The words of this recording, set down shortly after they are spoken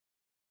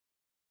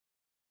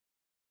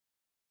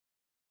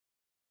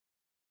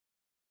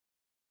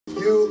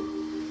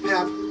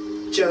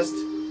just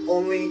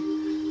only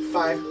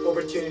 5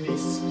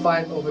 opportunities.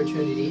 5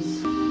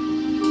 opportunities.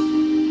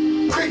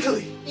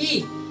 Quickly!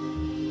 E.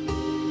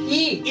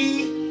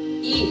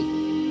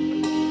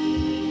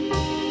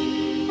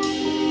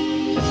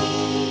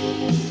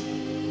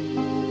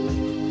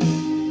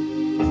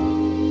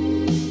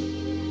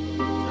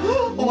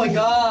 Oh my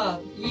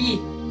god. E.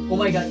 Oh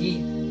my god.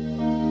 E.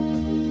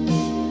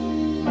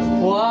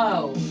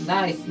 Wow.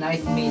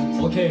 Nice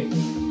mint. Okay.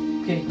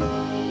 Okay.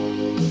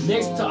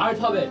 Next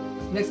alphabet.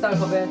 Next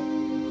alphabet.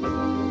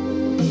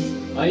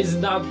 It's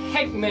not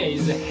Hangman,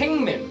 it's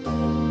Hangman.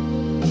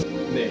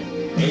 네,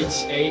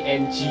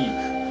 H-A-N-G.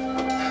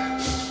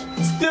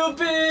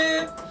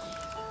 Stupid.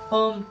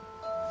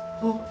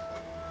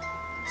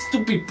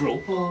 Stupid,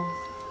 bro.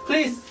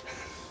 Please.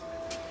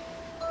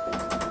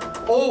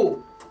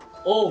 O.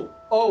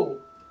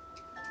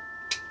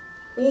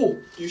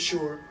 You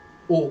sure?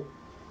 O.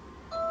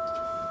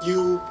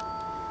 You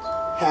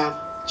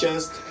have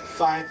just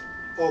 5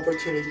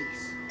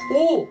 opportunities.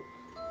 O.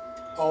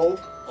 O.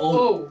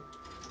 O.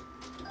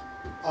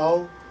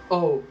 O.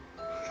 O.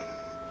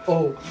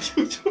 O.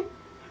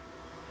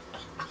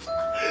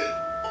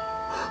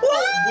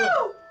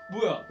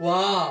 뭐야?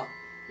 와.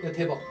 야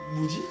대박.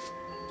 뭐지?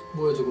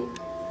 뭐야 저거?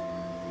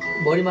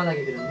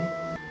 머리만하게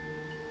그렸네.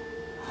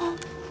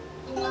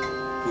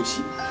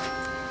 뭐지?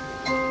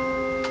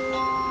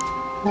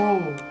 오.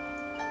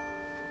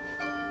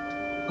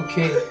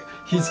 오케이.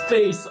 His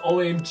face,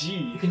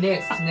 OMG.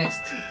 Next.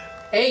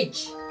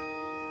 H.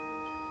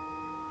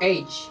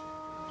 H?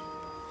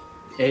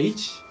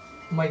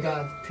 Oh my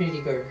god,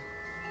 pretty girl.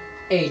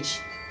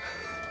 H.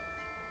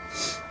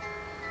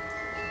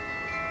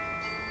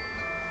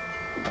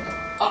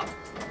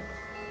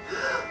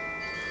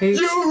 H.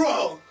 You're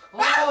wrong! Oh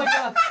my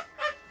god.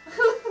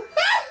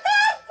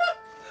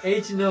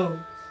 H no.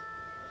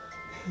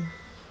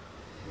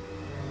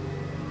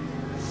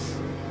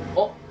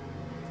 어?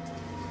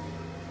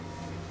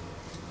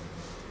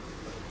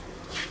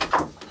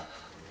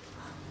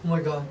 Oh my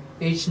god.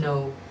 H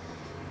no.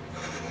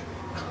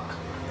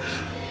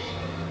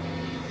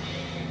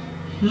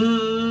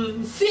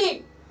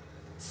 C.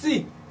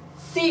 C.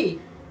 C.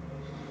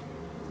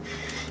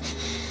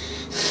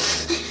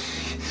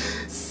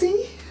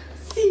 See?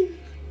 C.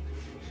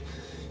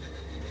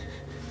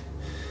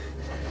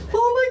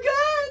 Oh my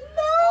god,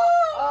 no!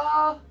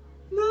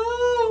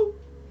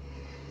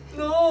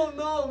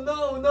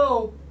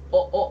 No.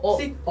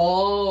 C.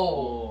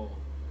 Oh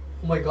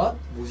my god.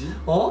 뭐지?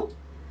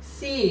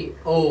 C.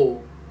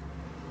 O.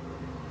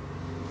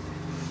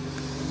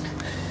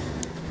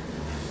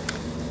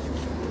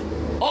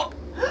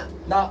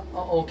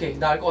 오케이.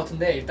 나 알 것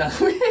같은데 일단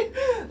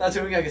나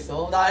조용히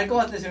하겠어. 나 알 것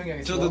같은데 조용히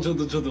하겠어.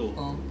 저도.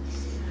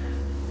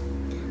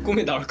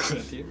 꿈에 나올 것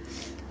같아요.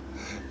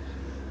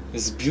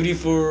 It's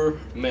beautiful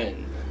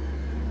man.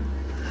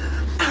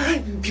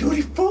 I'm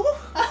beautiful?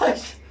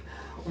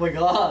 Oh my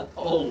god.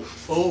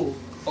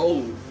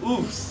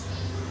 Oops.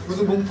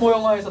 무슨 공포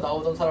영화에서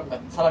나오던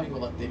사람인 것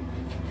같대.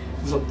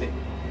 무섭대.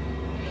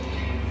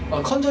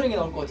 컨저링에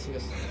나올 것 같이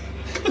생겼어.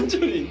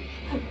 컨저링.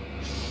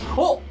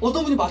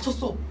 어떤 분이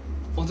맞췄어.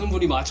 어떤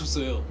분이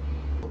맞췄어요.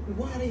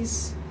 What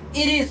is...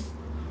 It is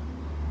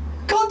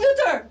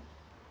computer.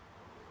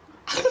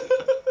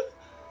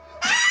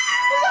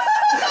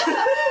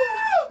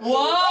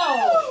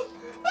 Wow.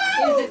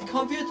 Is it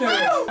computer?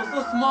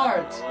 So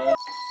smart.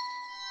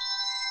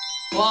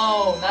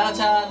 Wow.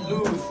 나라찬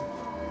lose.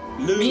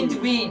 Mint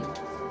win.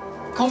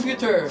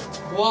 Computer.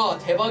 와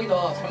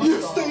대박이다. 잘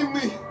You 맞췄다. saved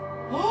me!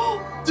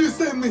 You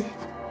saved me!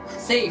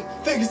 Safe.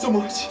 Thank you so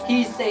much!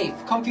 He is safe.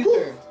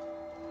 Computer.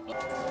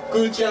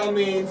 Good job,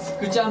 Mint!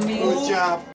 Good job, Mint. Good job!